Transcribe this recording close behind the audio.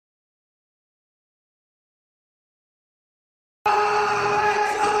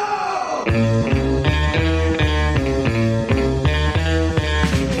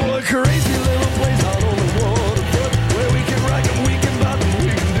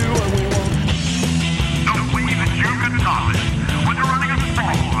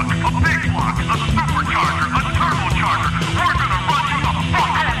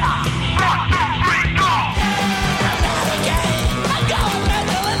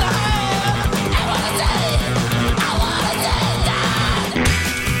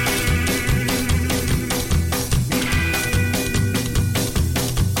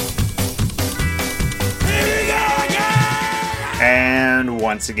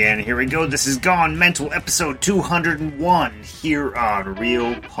Once again, here we go. This is Gone Mental, episode 201, here on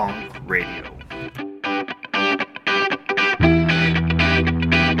Real Punk Radio.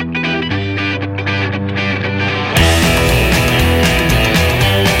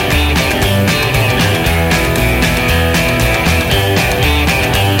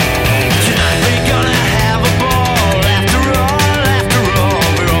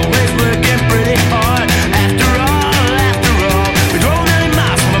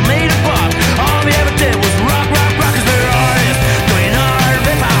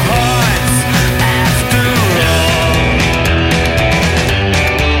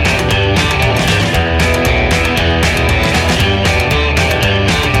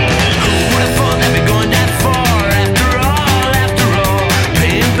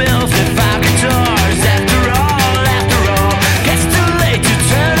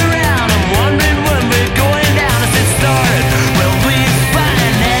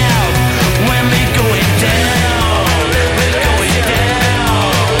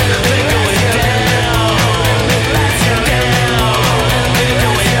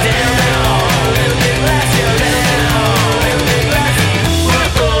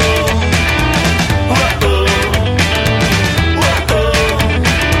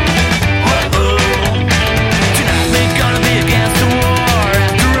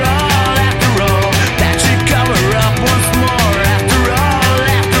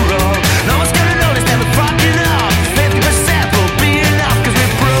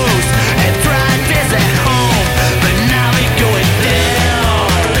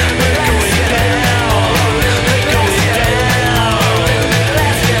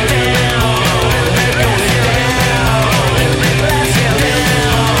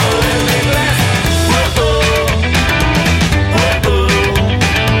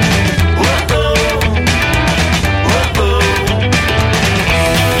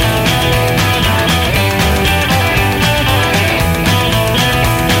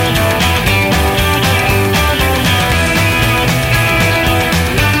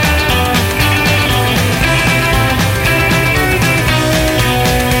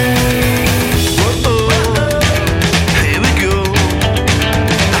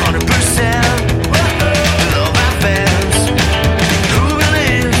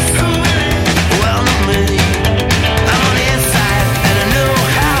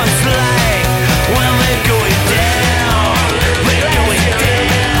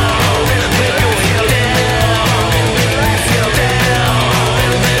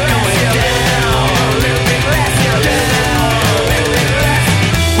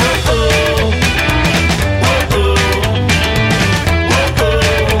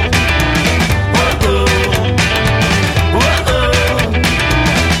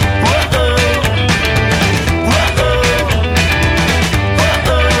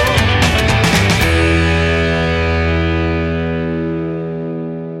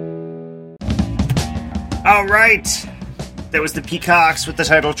 Alright, that was the Peacocks with the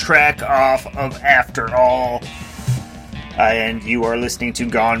title track off of After All. And you are listening to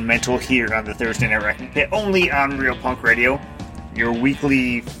Gone Mental here on the Thursday Night Wrecking Pit, only on Real Punk Radio, your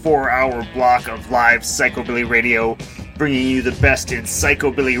weekly 4-hour block of live psychobilly radio, bringing you the best in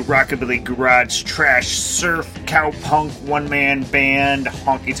psychobilly, rockabilly, garage, trash, surf, cowpunk, one-man band,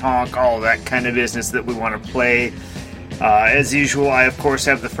 honky-tonk, all that kind of business that we want to play. As usual, I of course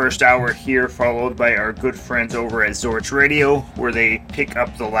have the first hour here, followed by our good friends over at Zorch Radio, where they pick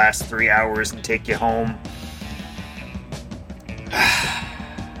up the last 3 hours and take you home.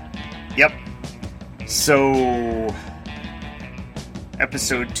 Yep. So,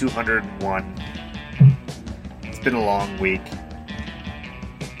 episode 201. It's been a long week.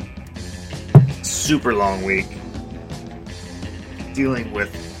 Super long week. Dealing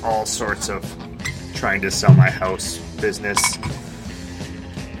with all sorts of trying to sell my house business.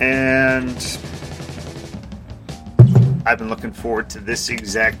 And I've been looking forward to this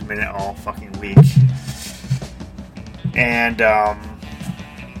exact minute all fucking week. And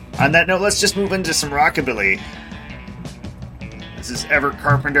on that note, let's just move into some rockabilly. This is Everett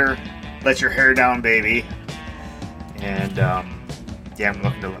Carpenter Let Your Hair Down, Baby. And, yeah, I'm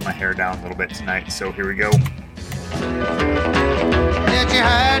looking to let my hair down a little bit tonight, so here we go. Let your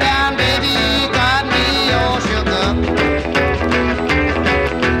hair down, baby, you got me all shook up.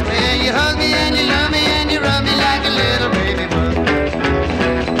 Well, you hug me and you love me and you rub me like a little baby bug.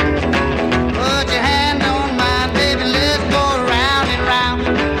 Put your hand on mine, baby, let's go round and round.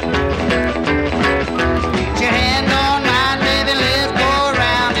 Put your hand on mine, baby, let's go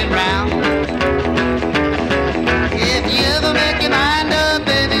round and round. If you ever make your mind up,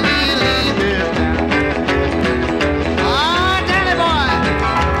 baby, we'll leave this town. Oh, Danny boy.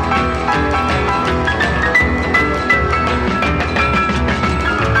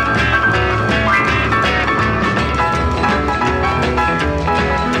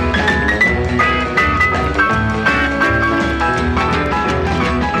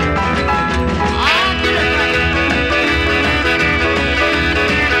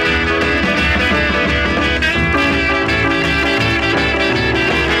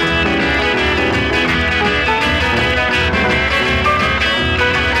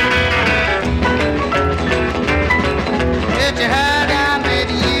 Let your hair down,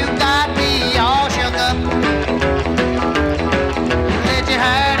 baby, you got me all shook up. Let your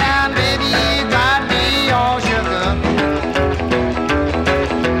hair down, baby, you got me all shook up.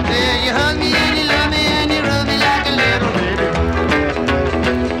 Yeah, you hug me and you love me and you rub me like a little baby.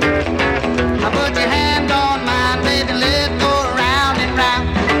 I put your hand on mine, baby, let's go round and round.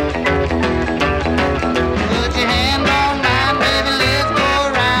 Put your hand on mine, baby, let's go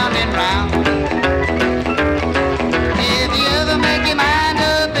round and round. If you ever make your mind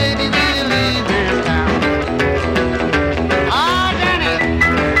up, baby, we'll leave this town. Oh, Danny.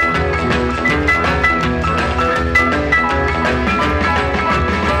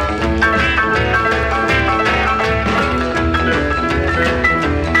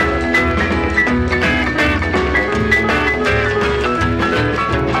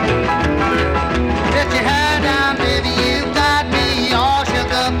 Let your hair down, baby, you got me all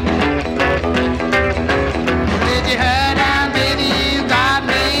shook up. Let your hair down, baby, you got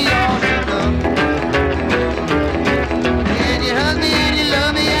me all shook up. And you hug me and you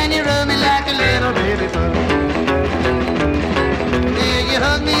love me and you rub me like a little baby bug. Yeah, you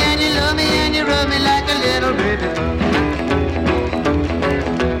hug me and you love me and you rub me like a little baby bug.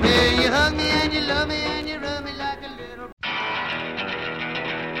 Yeah, you hug me and you love me and you rub me like a little.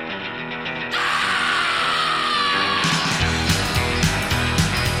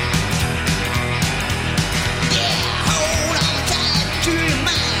 Hold on tight to your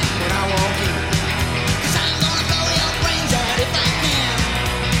mind when I walk in. 'Cause I'm gonna blow your brains out if I can.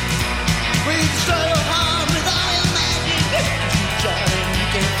 Breathe slow hard with all your magic. You try and you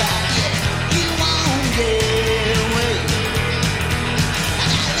can't fight it. You won't get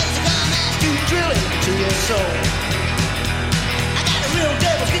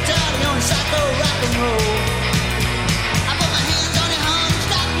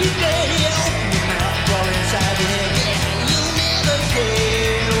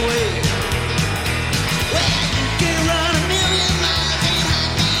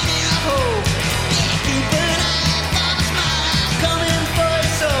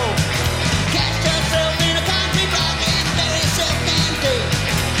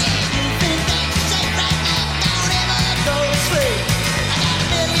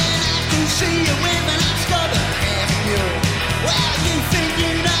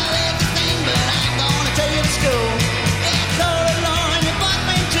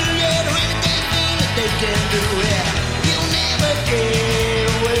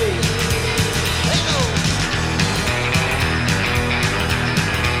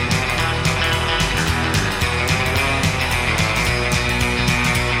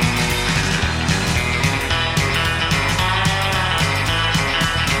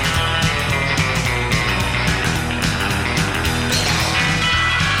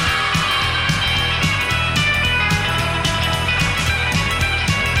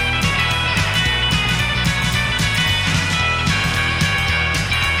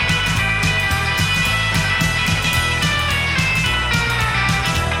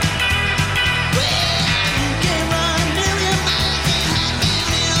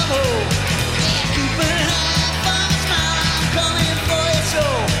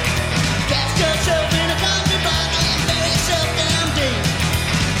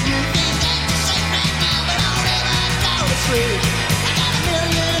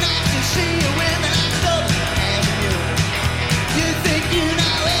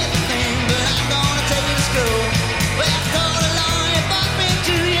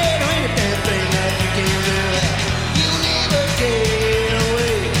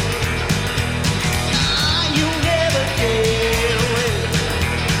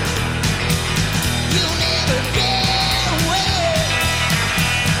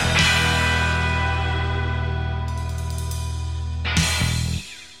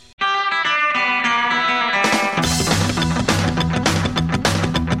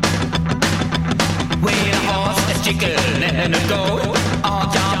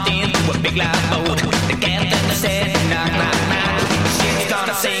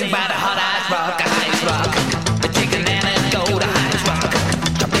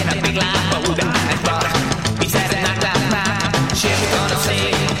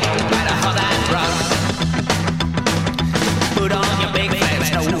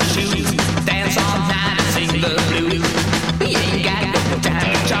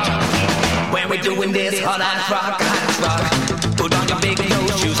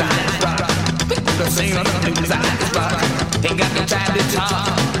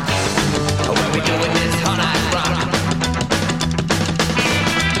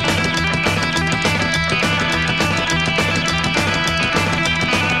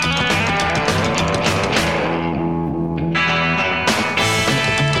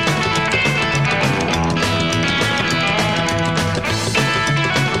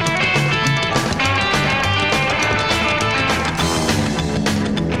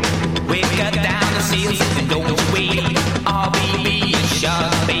sails and don't wait. RBB is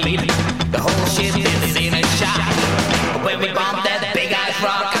shark bait. The whole ship is in a shock. When we bump that big ice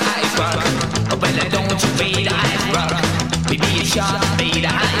rock. Well, don't you wait, ice rock. Maybe a shark bait,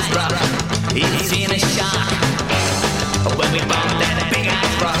 ice rock. It's in a shock. When we bump that big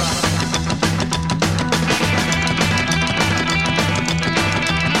ice rock.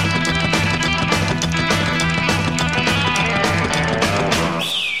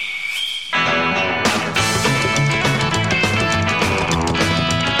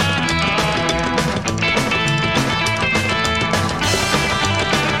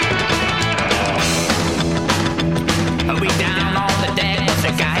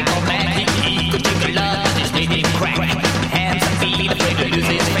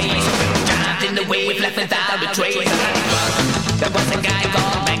 Without a trace. There was a guy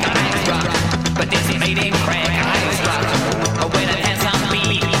called Mega Ice Rock, but this made him crack ice rock. When it had some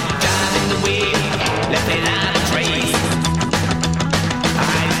beat, driving the wheel, left without a trace.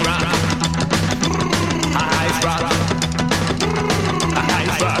 Ice rock, ice rock,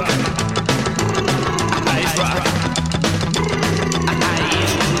 ice rock, ice rock,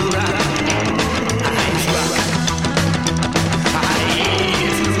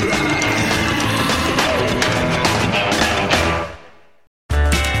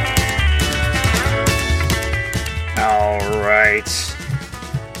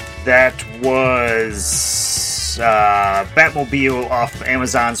 That was Batmobile off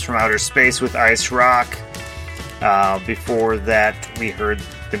Amazon's From Outer Space with Ice Rock. Before that, we heard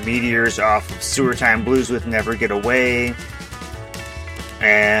the Meteors off of Sewer Time Blues with Never Get Away.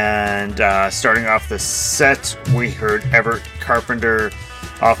 And starting off the set, we heard Everett Carpenter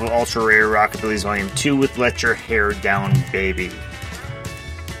off of Ultra Rare Rockabilly's Volume 2 with Let Your Hair Down, Baby.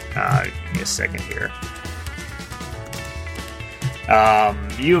 Give me a second here.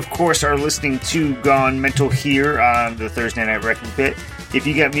 You, of course, are listening to Gone Mental here on the Thursday Night Wrecking Pit. If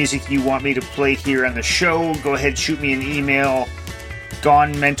you got music you want me to play here on the show, go ahead, shoot me an email,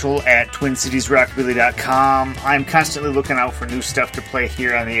 gonemental@twincitiesrockabilly.com. I'm constantly looking out for new stuff to play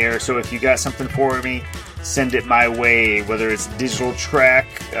here on the air, so if you got something for me, send it my way, whether it's a digital track,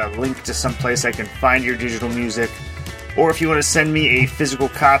 a link to someplace I can find your digital music, or if you want to send me a physical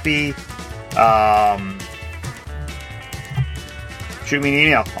copy, shoot me an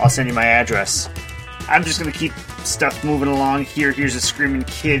email. I'll send you my address. I'm just going to keep stuff moving along here. Here's the Screaming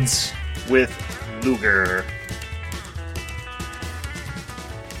Kids with Luger.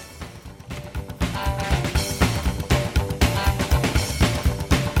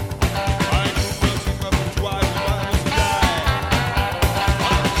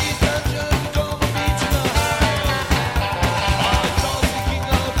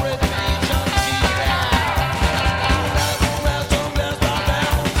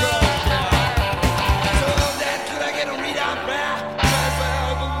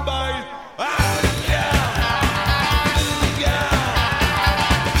 Ah, yeah.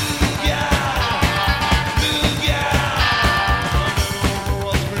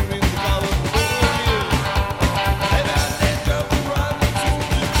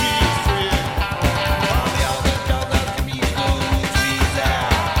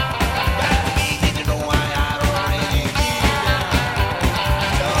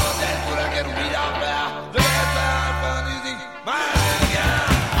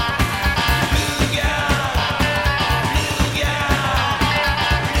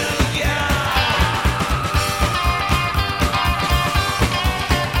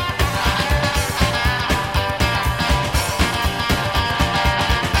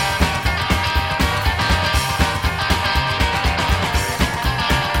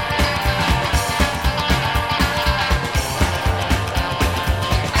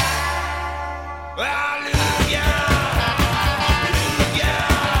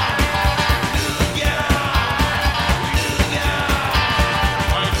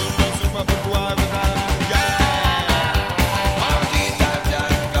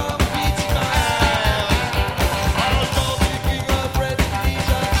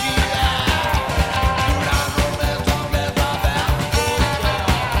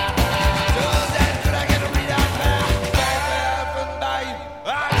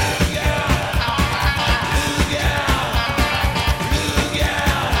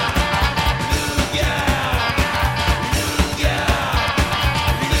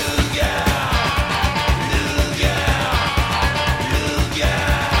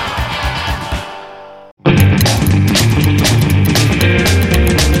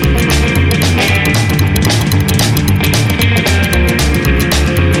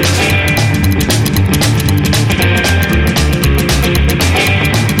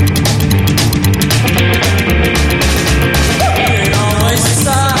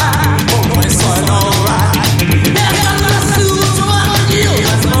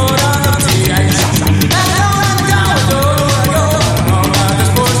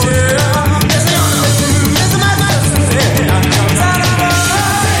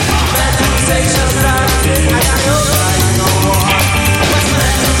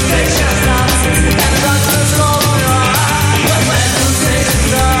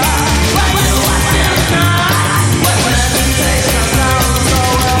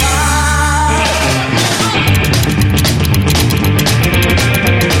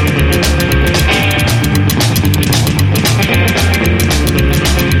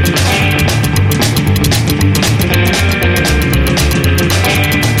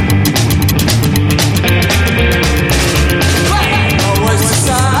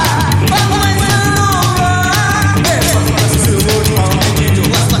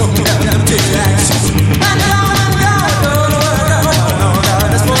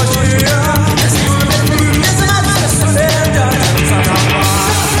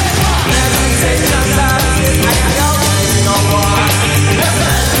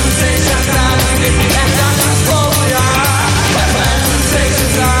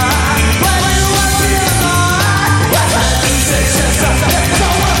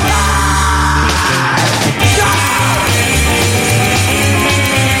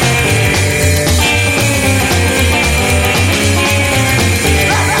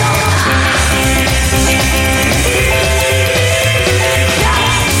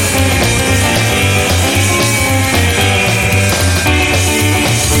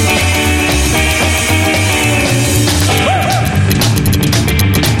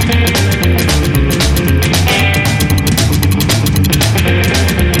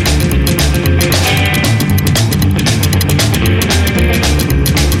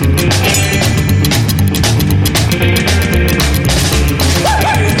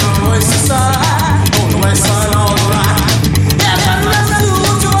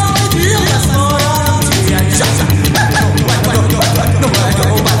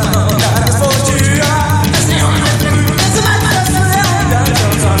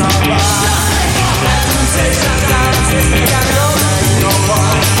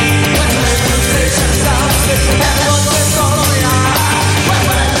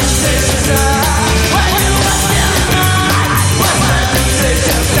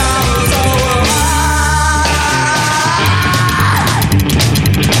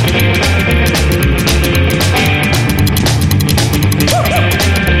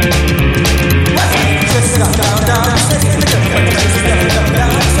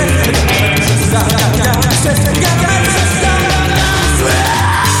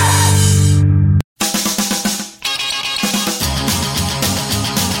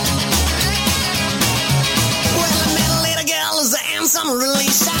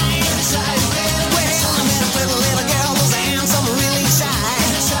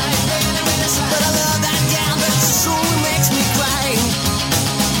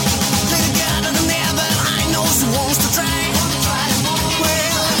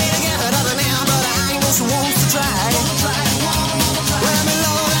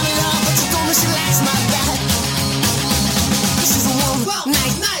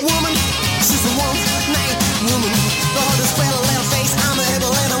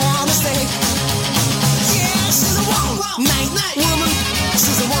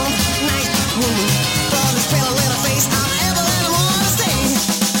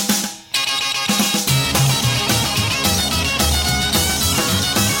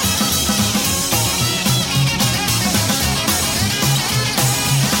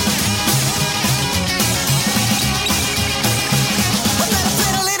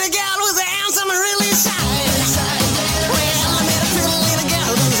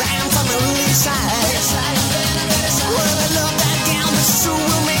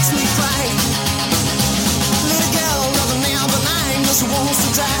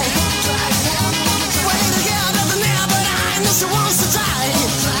 try. Wait to get nothing there, but I know she wants to try.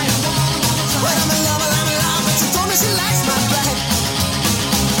 Well, I'm in love, but she told me she likes my bride.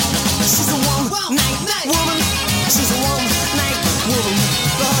 She's a one-night woman. She's a one-night woman.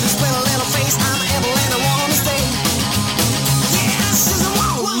 Lord, it's been a little face. I'm able and I wanna stay. Yeah, she's a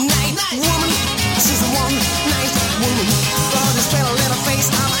one-night woman. She's a one-night woman. Lord, it's been a little face.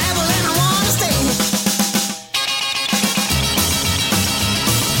 I'm able and I wanna stay.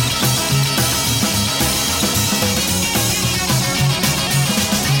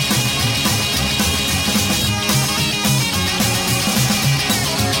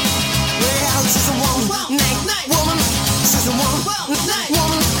 Well, she's a one-night woman. She's a one-night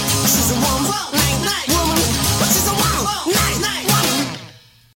woman. She's a one-night woman. But she's a one-night woman.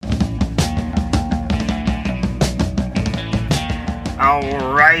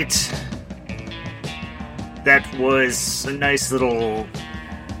 All right. That was a nice little,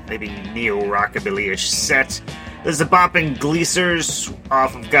 maybe neo-rockabilly-ish set. There's the Boppin' Gleasers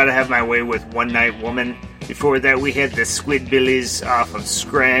off of Gotta Have My Way with One Night Woman. Before that, we had the Squidbillies off of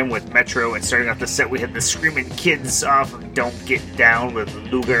Scram with Metro. And starting off the set, we had the Screaming Kids off of Don't Get Down with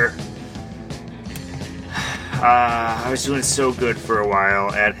Luger. I was doing so good for a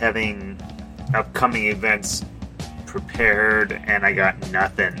while at having upcoming events prepared, and I got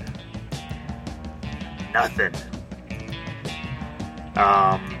nothing. Nothing.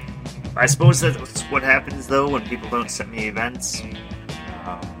 I suppose that's what happens, though, when people don't send me events.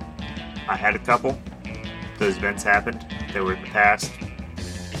 I had a couple. Those events happened. They were in the past.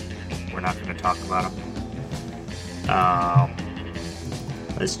 We're not going to talk about them.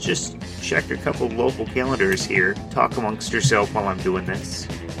 Let's just check a couple local calendars here. Talk amongst yourself while I'm doing this.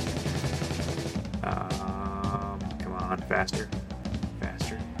 Come on, faster.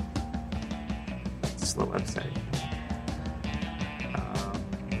 Faster. It's a slow website.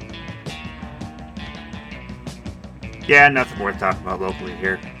 Yeah, nothing worth talking about locally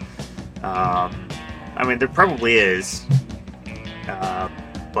here. I mean, there probably is,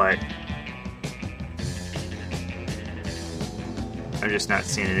 but I'm just not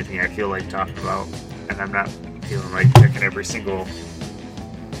seeing anything I feel like talking about, and I'm not feeling like checking every single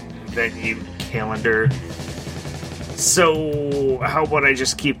venue calendar. So, how about I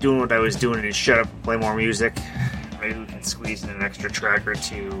just keep doing what I was doing and shut up and play more music? Maybe we can squeeze in an extra track or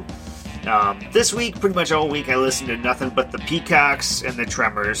two. This week, pretty much all week, I listened to nothing but the Peacocks and the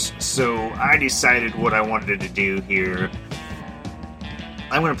Tremors, so I decided what I wanted to do here.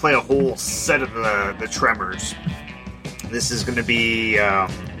 I'm going to play a whole set of the Tremors. This is going to be, I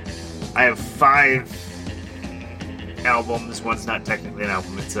have 5 albums. One's not technically an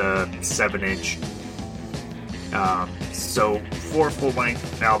album, it's a 7-inch. So 4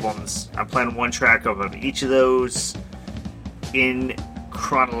 full-length albums. I'm playing one track of each of those in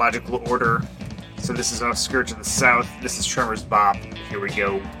chronological order. So this is off Scourge of the South. This is Tremors Bop. Here we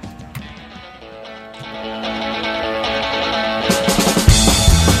go.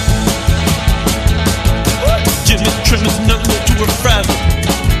 Jimmy Tremors number to a frazzle.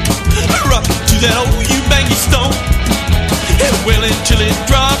 Rock to that old you-bangy stone. And well until it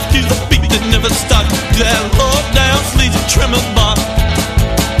drops to the beat that never stops. To that low down sleazy Tremors Bop.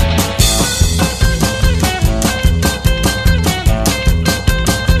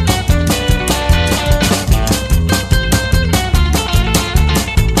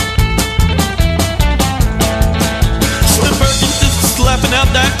 Out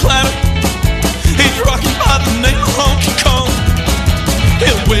that clatter, he's rocking by the name of Honky Kong.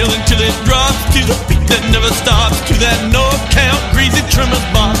 He'll wail until it drops to the beat that never stops, to that no count greasy Tremors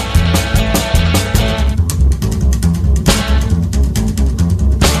Bop.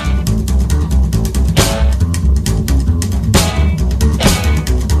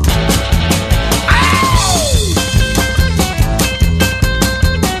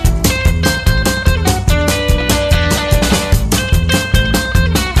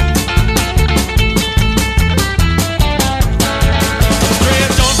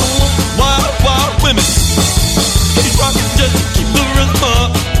 Just to keep the rhythm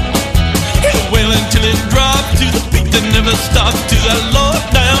up.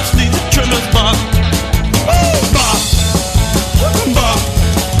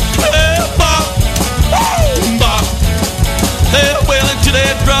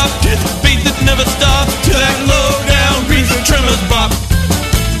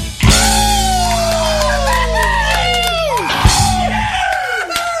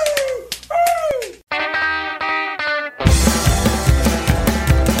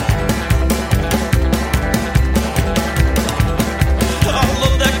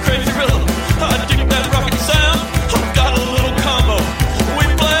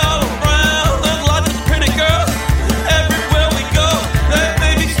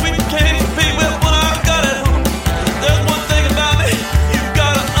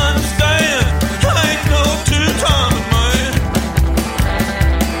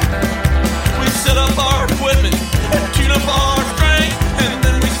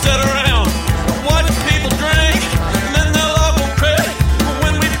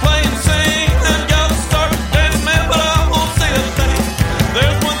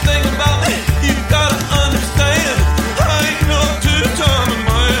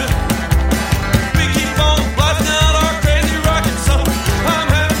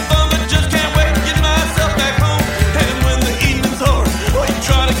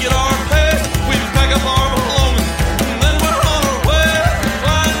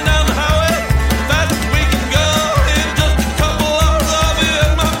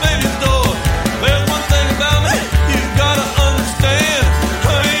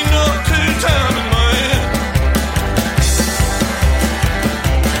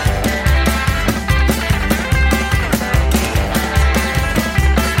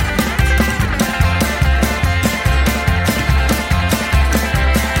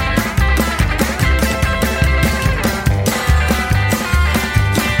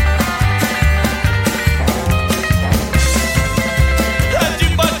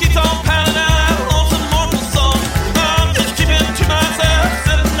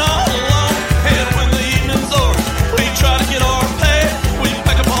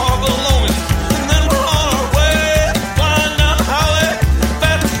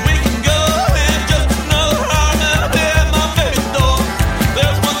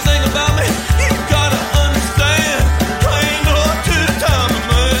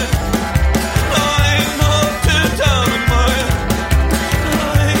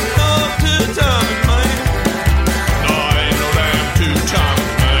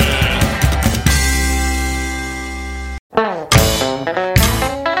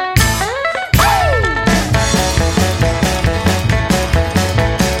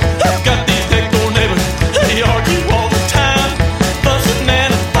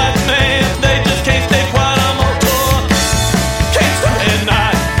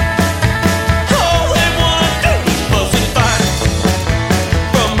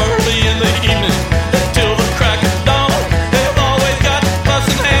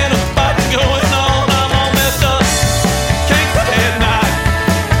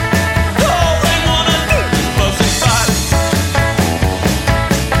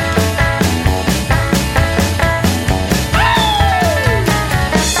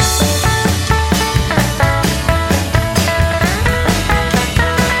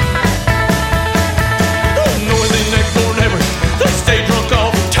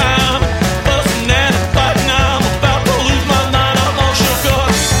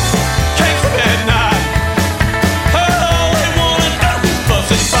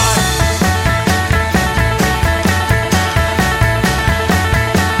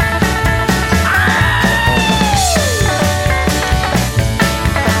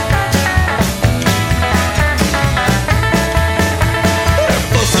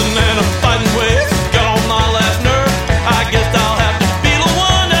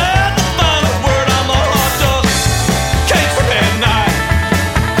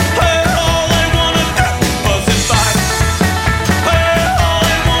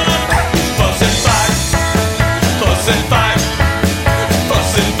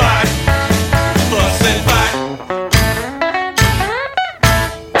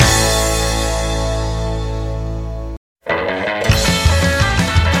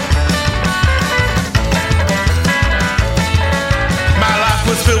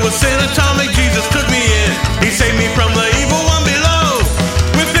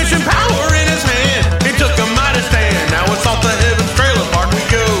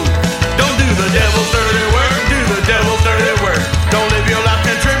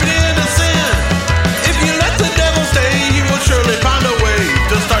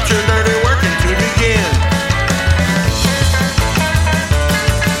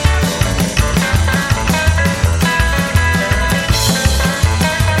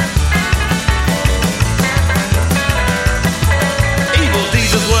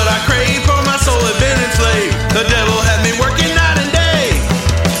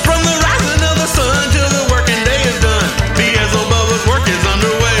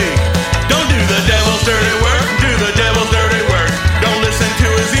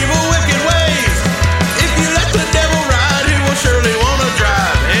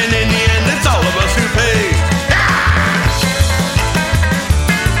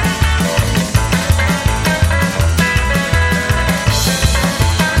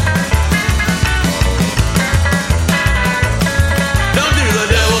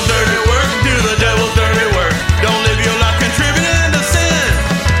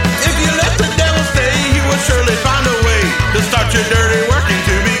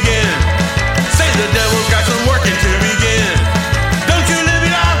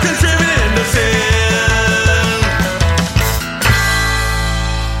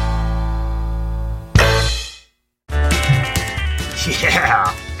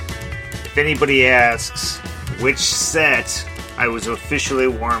 Yeah! If anybody asks which set I was officially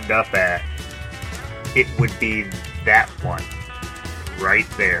warmed up at, it would be that one. Right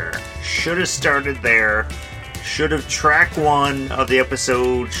there. Should have started there. Should have track one of the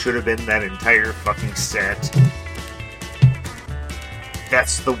episode. Should have been that entire fucking set.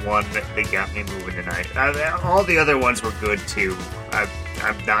 That's the one that got me moving tonight. All the other ones were good too.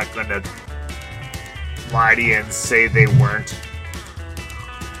 I'm not gonna lie to you and say they weren't.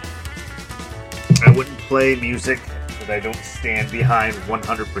 I wouldn't play music that I don't stand behind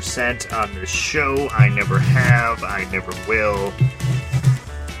 100% on this show. I never have. I never will.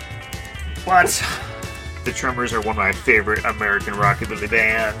 But the Tremors are one of my favorite American rockabilly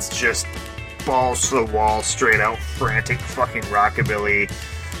bands. Just balls to the wall, straight out frantic fucking rockabilly.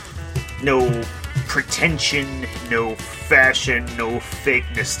 No pretension, no fashion, no fake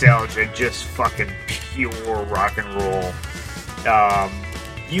nostalgia, just fucking pure rock and roll.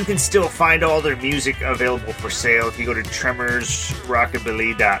 You can still find all their music available for sale if you go to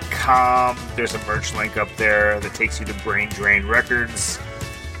tremorsrockabilly.com. There's a merch link up there that takes you to Brain Drain Records.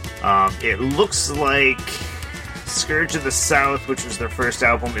 It looks like Scourge of the South, which was their first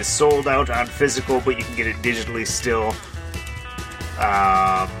album, is sold out on physical, but you can get it digitally still.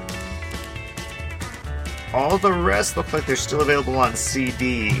 All the rest look like they're still available on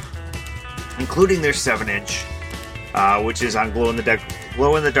CD, including their 7-inch, which is on glow-in-the-dark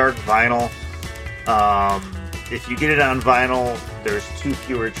vinyl. If you get it on vinyl, there's 2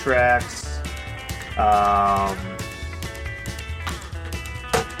 fewer tracks.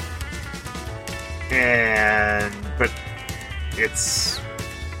 But it's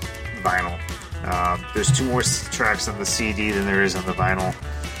vinyl. There's 2 more tracks on the CD than there is on the vinyl,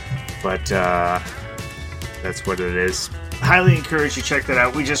 but that's what it is. Highly encourage you check that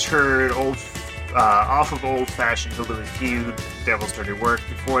out. We just heard off of Old Fashioned Hillbilly Feud, Devil's Dirty Work.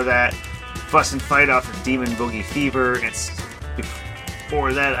 Before that, Fuss and Fight off of Demon Boogie Fever. It's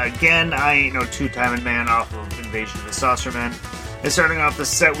before that again, I Ain't No Two-Timing Man off of Invasion of the Saucermen. And starting off the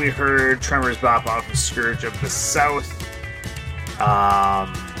set, we heard Tremors Bop off of Scourge of the South.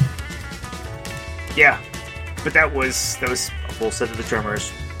 Yeah, but that was a full set of the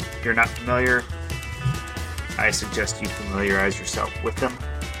Tremors. If you're not familiar, I suggest you familiarize yourself with them.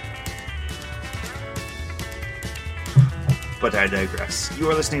 But I digress. You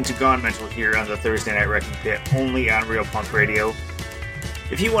are listening to Gone Mental here on the Thursday Night Wrecking Pit, only on Real Punk Radio.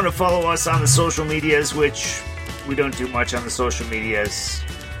 If you want to follow us on the social medias, which we don't do much on the social medias.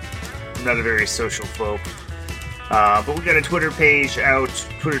 I'm not a very social folk. But we got a Twitter page out,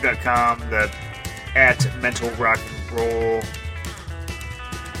 twitter.com, at Mental Rock and Roll.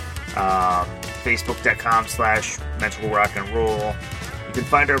 Facebook.com/Mental Rock and Roll. You can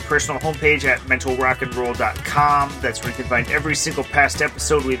find our personal homepage at mentalrockandroll.com. That's where you can find every single past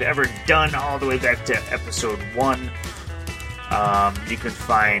episode we've ever done, all the way back to episode 1. You can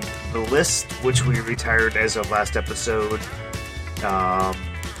find the list, which we retired as of last episode. Not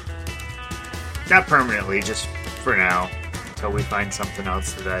permanently, just for now, until we find something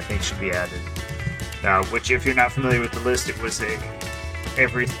else that I think should be added. Which, if you're not familiar with the list, it was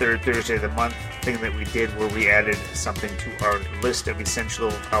every third Thursday of the month thing that we did where we added something to our list of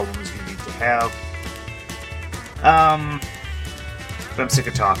essential albums you need to have. But I'm sick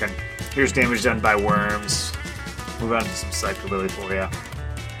of talking. Here's Damage Done by Worms. Move on to some psychobilly for you.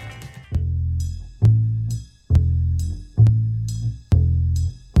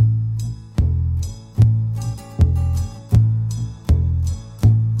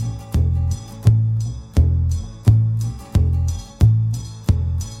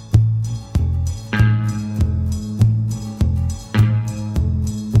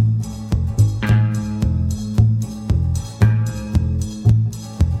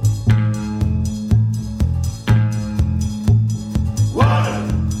 What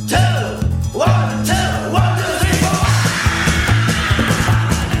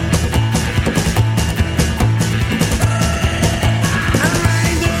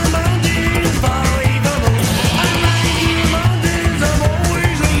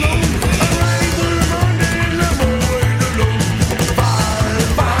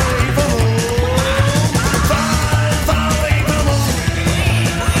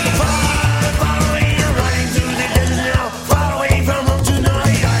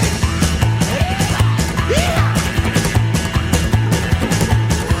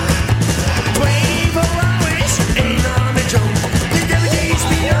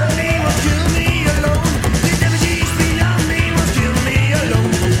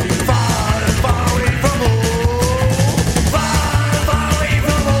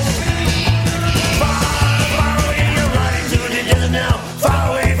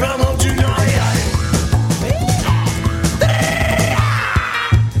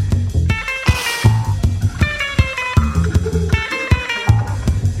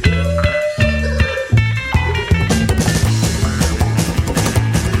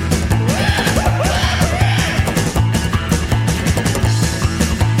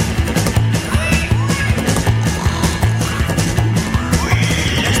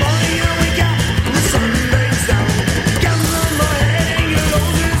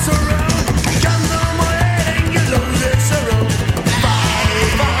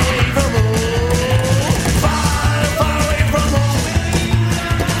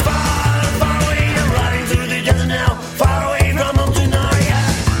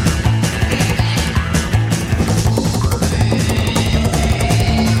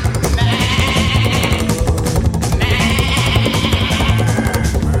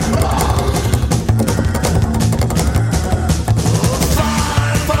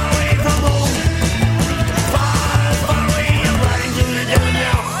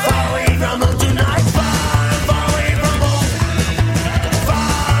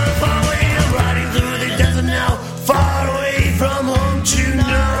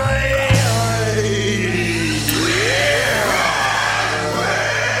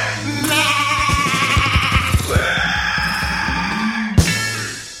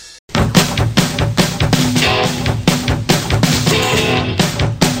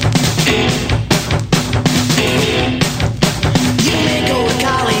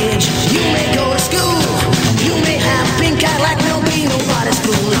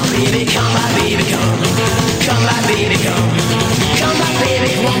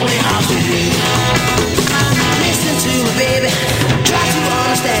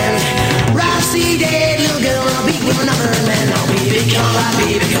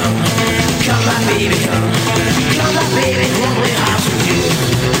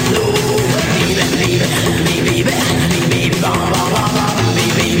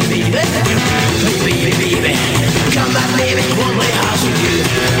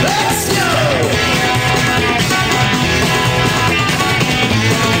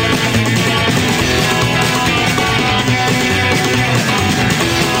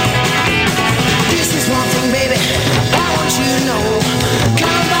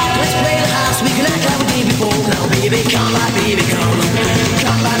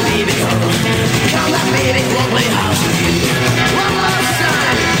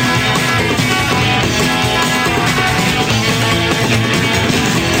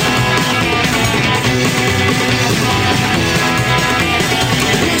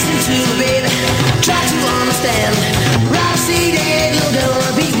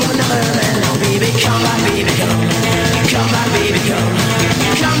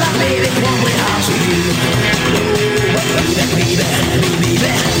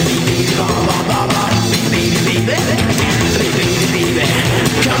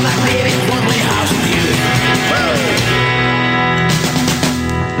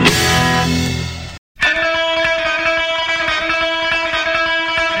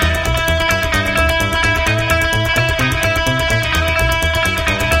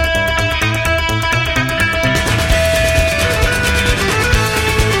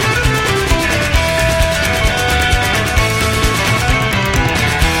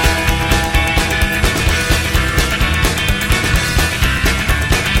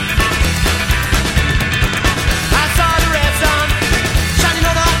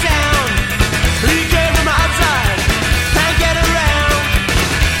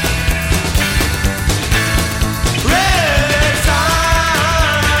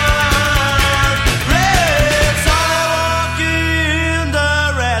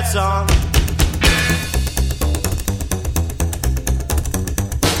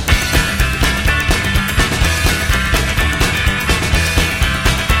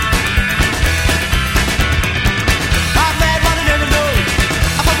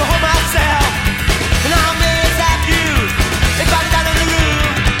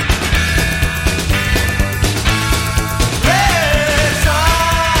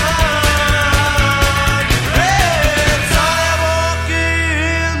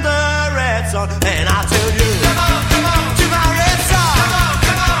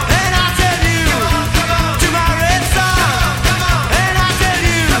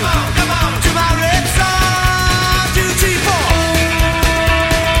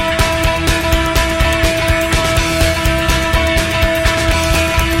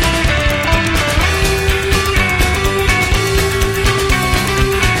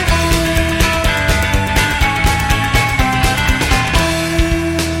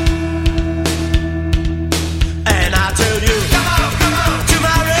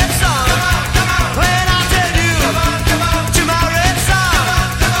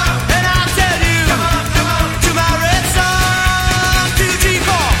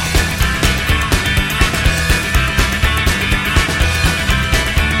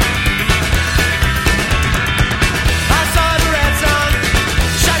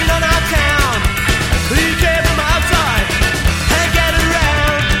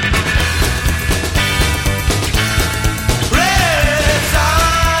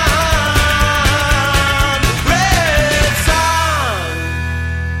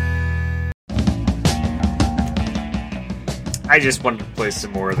I just wanted to play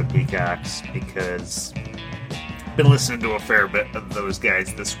some more of the Peacocks because I've been listening to a fair bit of those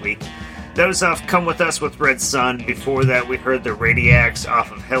guys this week. That was off Come With Us with Red Sun. Before that, we heard the Radiacs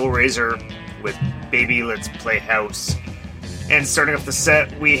off of Hellraiser with Baby Let's Play House. And starting off the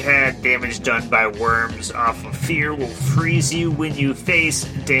set, we had Damage Done by Worms off of Fear Will Freeze You When You Face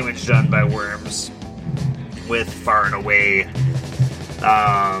Damage Done by Worms with Far and Away.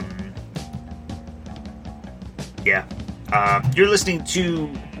 You're listening to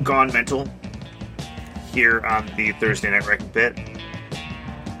Gone Mental here on the Thursday Night Wrecking Pit.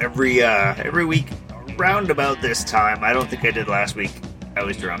 Every week around about this time. I don't think I did last week. I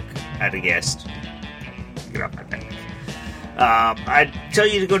was drunk. I had a guest. Get off my back. I'd tell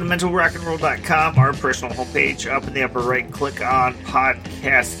you to go to mentalrockandroll.com, our personal homepage. Up in the upper right, click on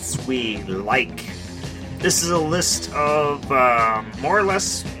podcasts we like. This is a list of more or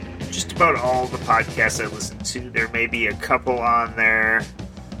less just about all the podcasts I listen to. There may be a couple on there.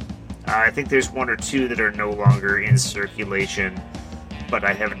 I think there's one or two that are no longer in circulation, but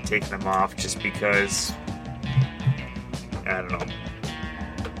I haven't taken them off just because, I don't know,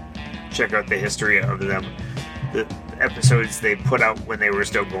 check out the history of them, the episodes they put out when they were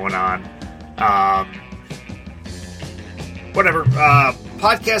still going on.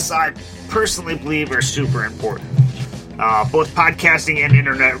 Podcasts I personally believe are super important. Both podcasting and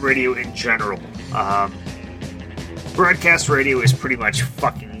internet radio in general. Broadcast radio is pretty much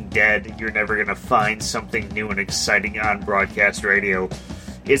fucking dead. You're never going to find something new and exciting on broadcast radio.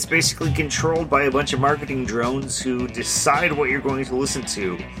 It's basically controlled by a bunch of marketing drones who decide what you're going to listen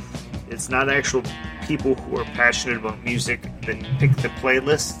to. It's not actual people who are passionate about music that pick the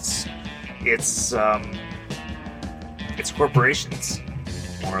playlists. It's corporations,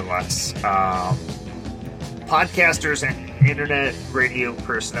 more or less. Podcasters and internet radio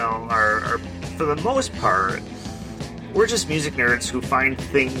personnel are, for the most part, we're just music nerds who find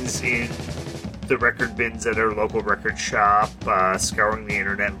things in the record bins at our local record shop, scouring the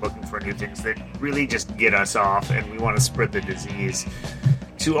internet looking for new things that really just get us off, and we want to spread the disease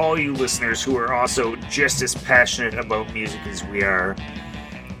to all you listeners who are also just as passionate about music as we are.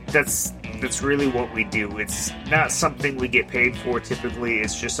 That's really what we do. It's not something we get paid for typically.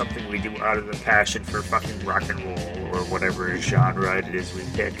 It's just something we do out of the passion for fucking rock and roll or whatever genre it is we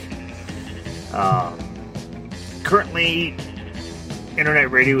pick. Currently,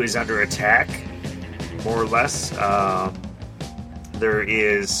 internet radio is under attack, more or less. There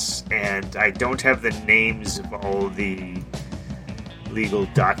is, and I don't have the names of all the legal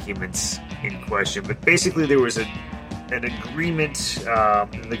documents in question, but basically there was an agreement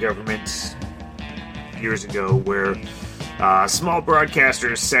in the government years ago where small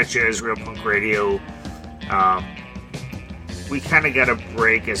broadcasters such as Real Punk Radio, we kind of got a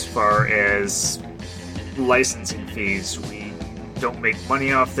break as far as licensing fees. We don't make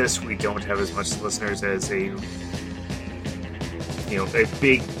money off this. We don't have as much listeners as a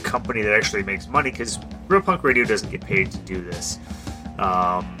big company that actually makes money, because Real Punk Radio doesn't get paid to do this.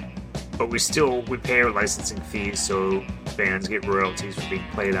 But we pay our licensing fees, so bands get royalties for being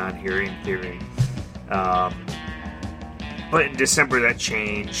played on here in theory. But in December that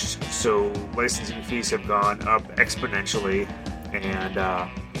changed, so licensing fees have gone up exponentially, and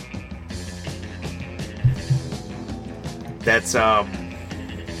that's a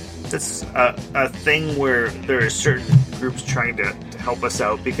thing where there are certain groups trying to help us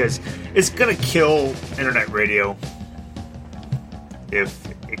out, because it's going to kill internet radio if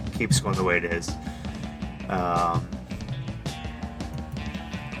it keeps going the way it is. Hold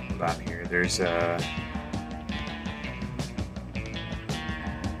on here. There's if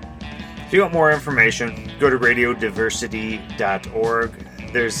you want more information, go to radiodiversity.org.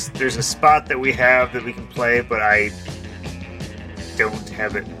 There's a spot that we have that we can play, but I don't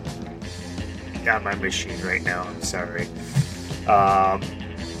have it on my machine right now. I'm sorry.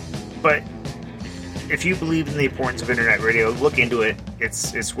 But if you believe in the importance of internet radio, look into it.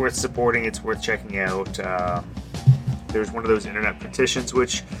 It's worth supporting. It's worth checking out. There's one of those internet petitions,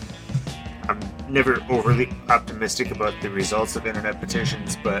 which I'm never overly optimistic about the results of internet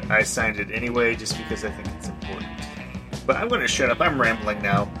petitions, but I signed it anyway just because I think it's important. But I'm going to shut up. I'm rambling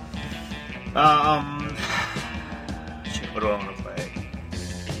now. What do I want to play?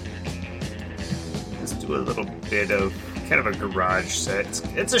 Let's do a little bit of kind of a garage set.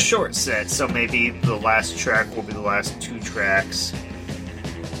 It's a short set, so maybe the last track will be the last two tracks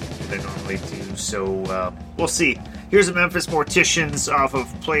that I normally do. So we'll see. Here's the Memphis Morticians off of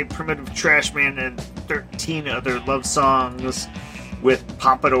Play Primitive Trashman and 13 Other Love Songs with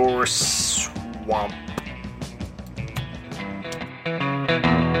Pompadour Swamp.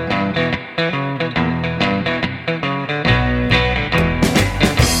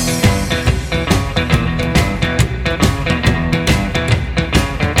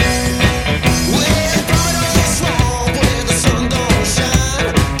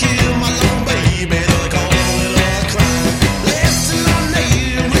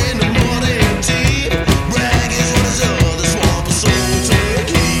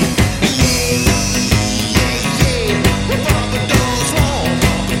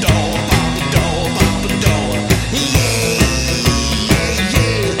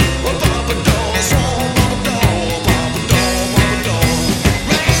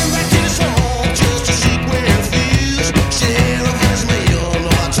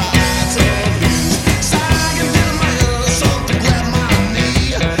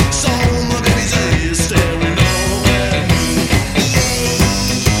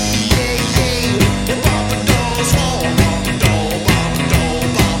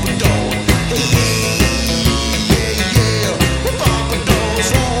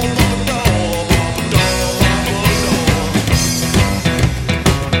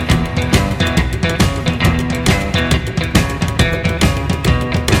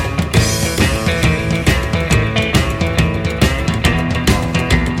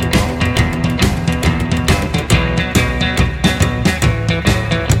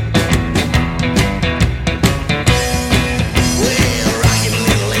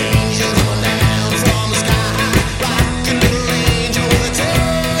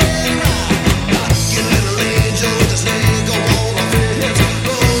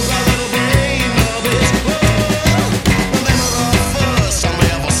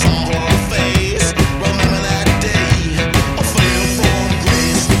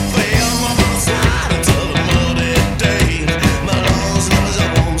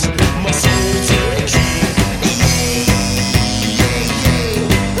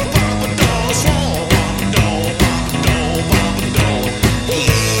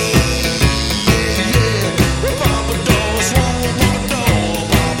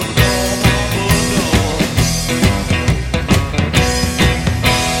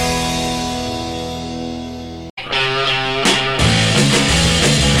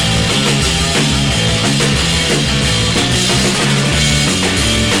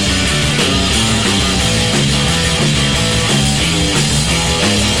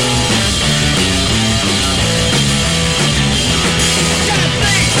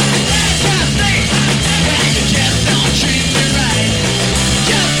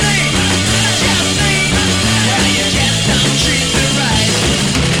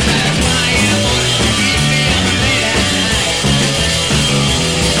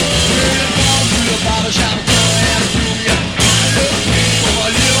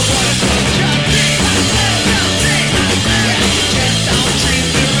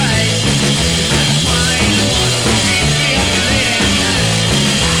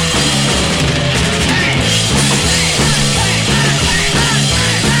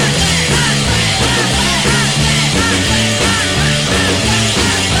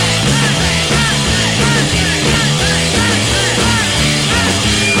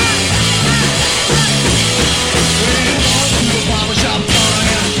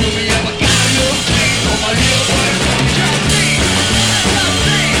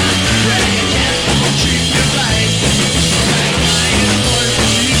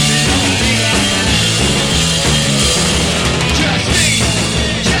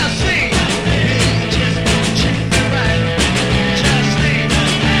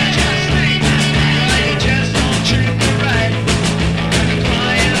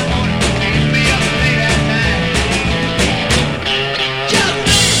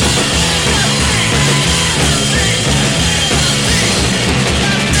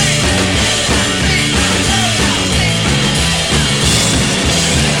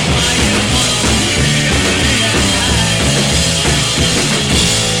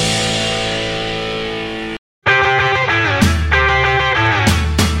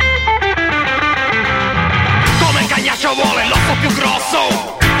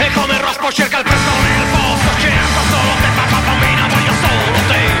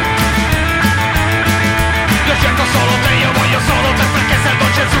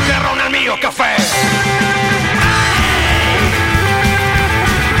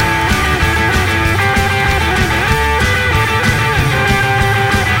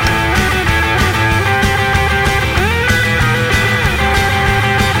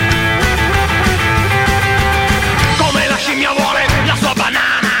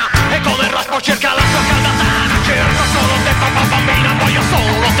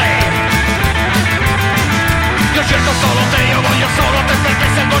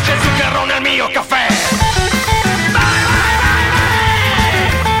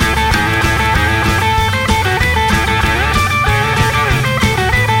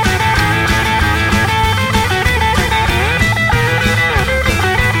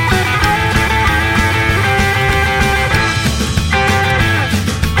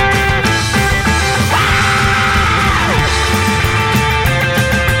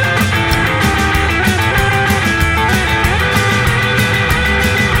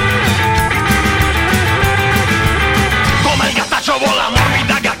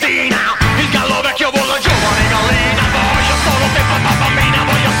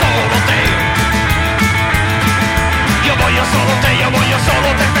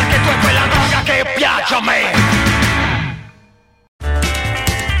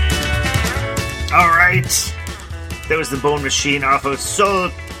 was the Bone Machine off of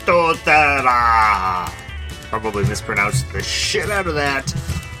Sototera. Probably mispronounced the shit out of that.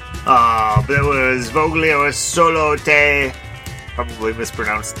 But that was Voglio Solo Te. Probably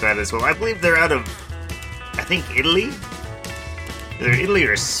mispronounced that as well. I believe they're out of, I think, Italy? Either Italy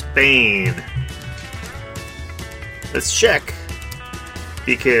or Spain. Let's check.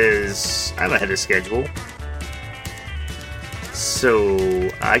 Because I'm ahead of schedule.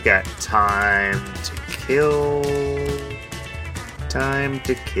 So I got time to kill. Time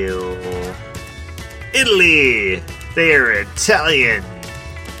to kill. Italy! They're Italian.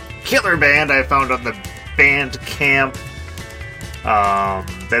 Killer band I found on the Bandcamp.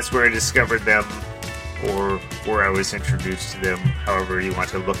 That's where I discovered them, or where I was introduced to them, however you want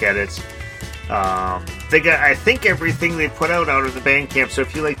to look at it. They got, I think, everything they put out of the Bandcamp, so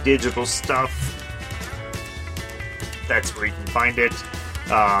if you like digital stuff, that's where you can find it.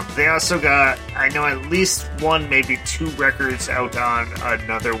 They also got, I know, at least one, maybe two records out on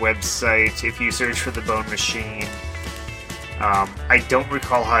another website if you search for the Bone Machine. I don't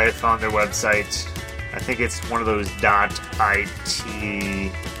recall how I found their website. I think it's one of those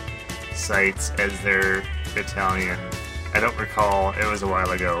 .it sites, as they're Italian. I don't recall. It was a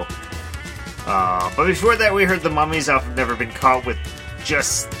while ago. But before that, we heard the Mummies off of Never Been Caught with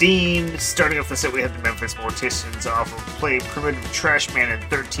Justine. Starting off the set, we had the Memphis Morticians off of Play Primitive Trash Man and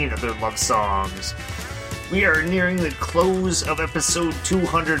 13 other love songs. We are nearing the close of episode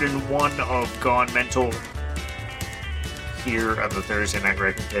 201 of Gone Mental here on the Thursday Night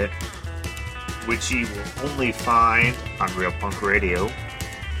Wrecking Pit, which you will only find on Real Punk Radio,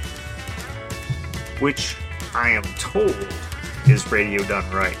 which I am told is radio done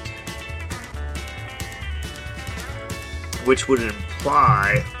right. Which would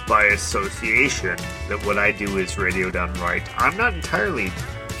imply, by association, that what I do is radio done right. I'm not entirely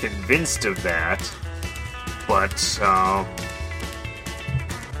convinced of that, but I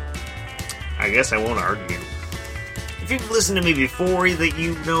guess I won't argue. If you've listened to me before, that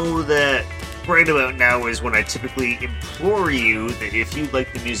you know that right about now is when I typically implore you that if you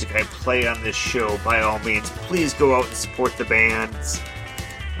like the music I play on this show, by all means, please go out and support the bands.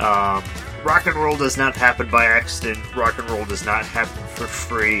 Rock and roll does not happen by accident. Rock and roll does not happen for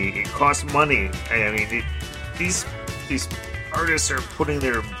free. It costs money. I mean, these artists are putting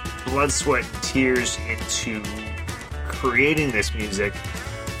their blood, sweat, and tears into creating this music.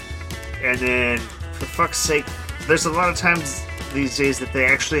 And then, for fuck's sake, there's a lot of times these days that they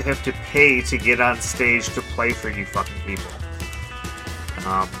actually have to pay to get on stage to play for you fucking people.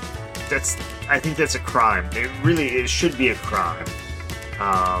 I think that's a crime. It should be a crime.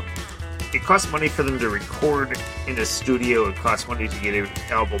 It costs money for them to record in a studio. It costs money to get an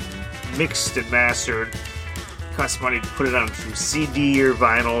album mixed and mastered. It costs money to put it onto CD or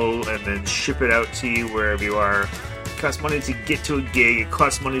vinyl and then ship it out to you wherever you are. It costs money to get to a gig. It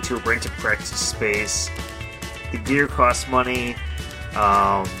costs money to rent a practice space. The gear costs money.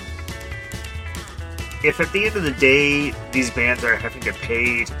 If at the end of the day these bands are having to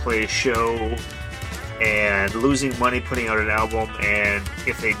pay to play a show and losing money putting out an album, and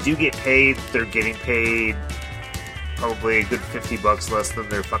if they do get paid, they're getting paid probably a good $50 less than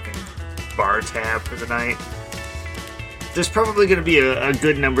their fucking bar tab for the night, there's probably going to be a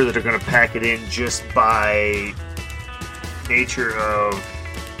good number that are going to pack it in just by nature of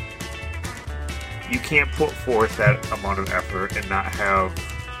you can't put forth that amount of effort and not have,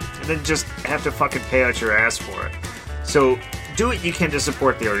 and then just have to fucking pay out your ass for it. So do what you can to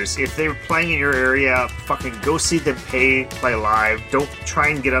support the artists. If they're playing in your area, fucking go see them play live. Don't try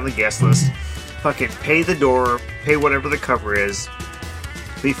and get on the guest list. Fucking pay the door, pay whatever the cover is.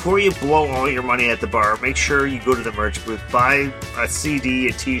 Before you blow all your money at the bar, make sure you go to the merch booth, buy a CD,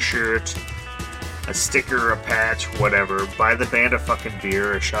 a t-shirt, a sticker, a patch, whatever. Buy the band a fucking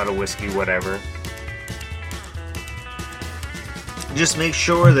beer, a shot of whiskey, whatever. Just make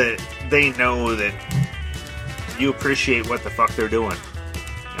sure that they know that you appreciate what the fuck they're doing.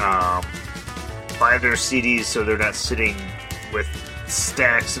 Buy their CDs so they're not sitting with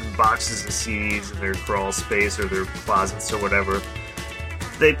stacks and boxes of CDs in their crawl space or their closets or whatever.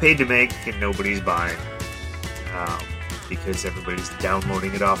 They paid to make and nobody's buying. Because everybody's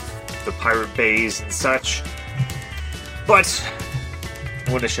downloading it off the Pirate Bays and such. But I'm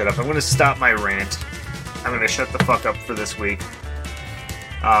going to shut up. I'm going to stop my rant. I'm going to shut the fuck up for this week.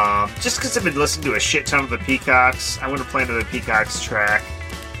 Just because I've been listening to a shit ton of the Peacocks, I'm going to play another Peacocks track.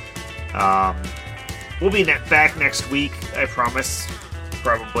 We'll be back next week, I promise.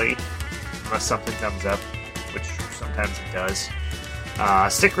 Probably. Unless something comes up, which sometimes it does.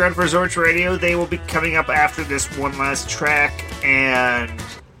 Stick around for Zorch Radio. They will be coming up after this one last track, and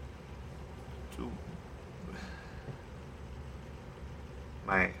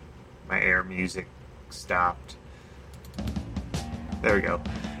music stopped. There we go.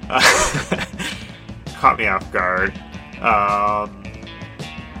 Caught me off guard.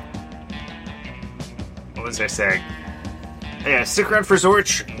 What was I saying? Yeah, stick around for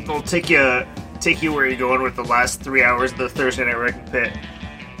Zorch. We'll take you where you're going with the last 3 hours of the Thursday Night Wrecking Pit.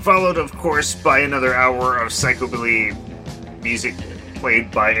 Followed, of course, by another hour of psychobilly music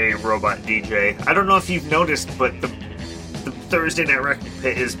played by a robot DJ. I don't know if you've noticed, but the Thursday Night Wrecking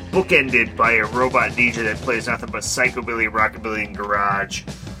Pit is bookended by a robot DJ that plays nothing but psychobilly, rockabilly, and garage.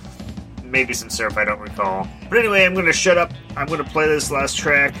 Maybe some surf, I don't recall. But anyway, I'm going to shut up. I'm going to play this last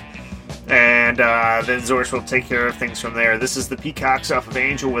track. And then Zorch will take care of things from there. This is the Peacocks off of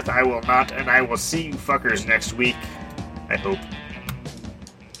Angel with I Will Not, and I will see you fuckers next week. I hope.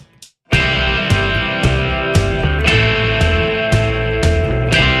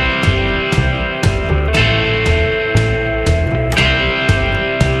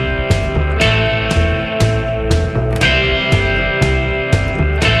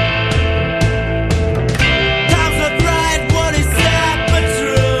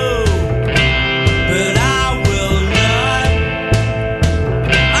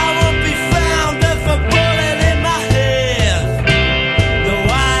 I won't be found if a bullet in my head.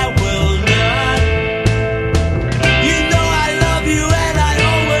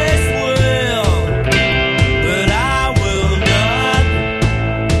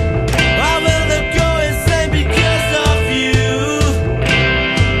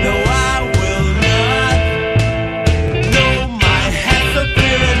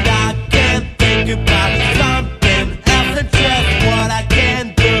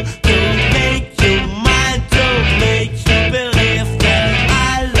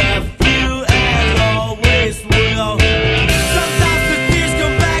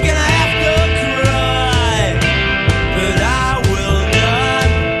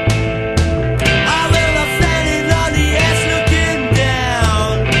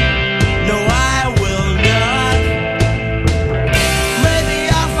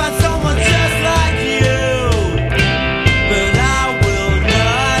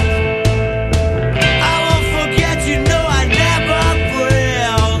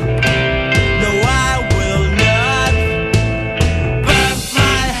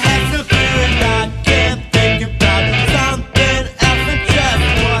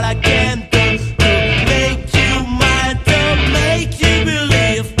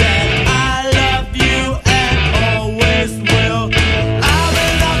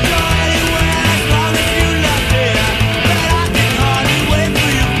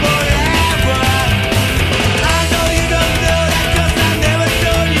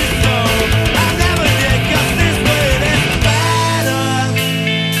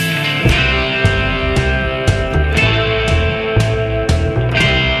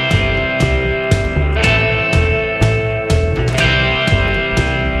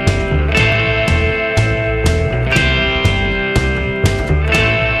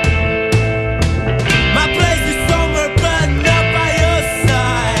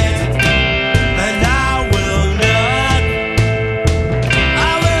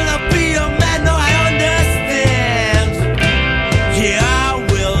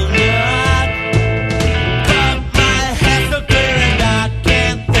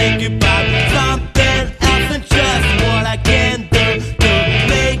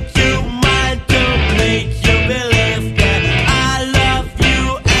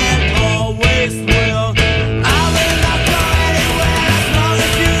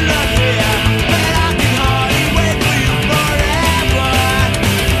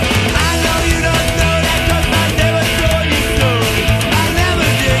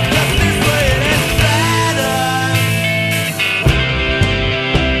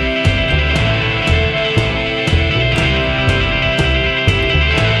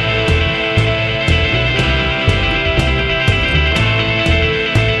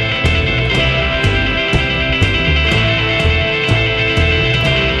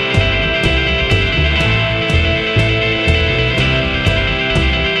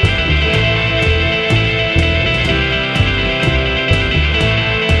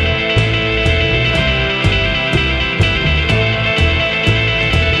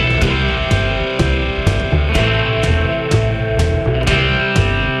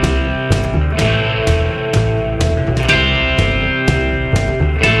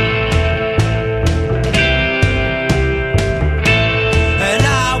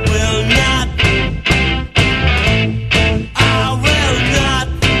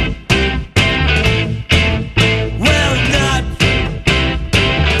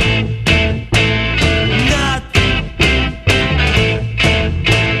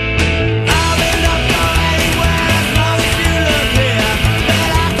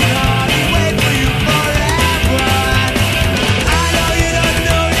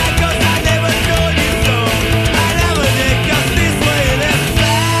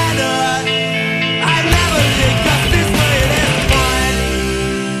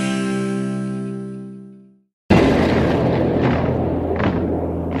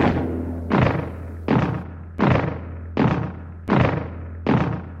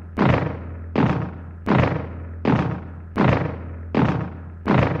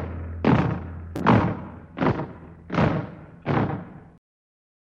 Bye.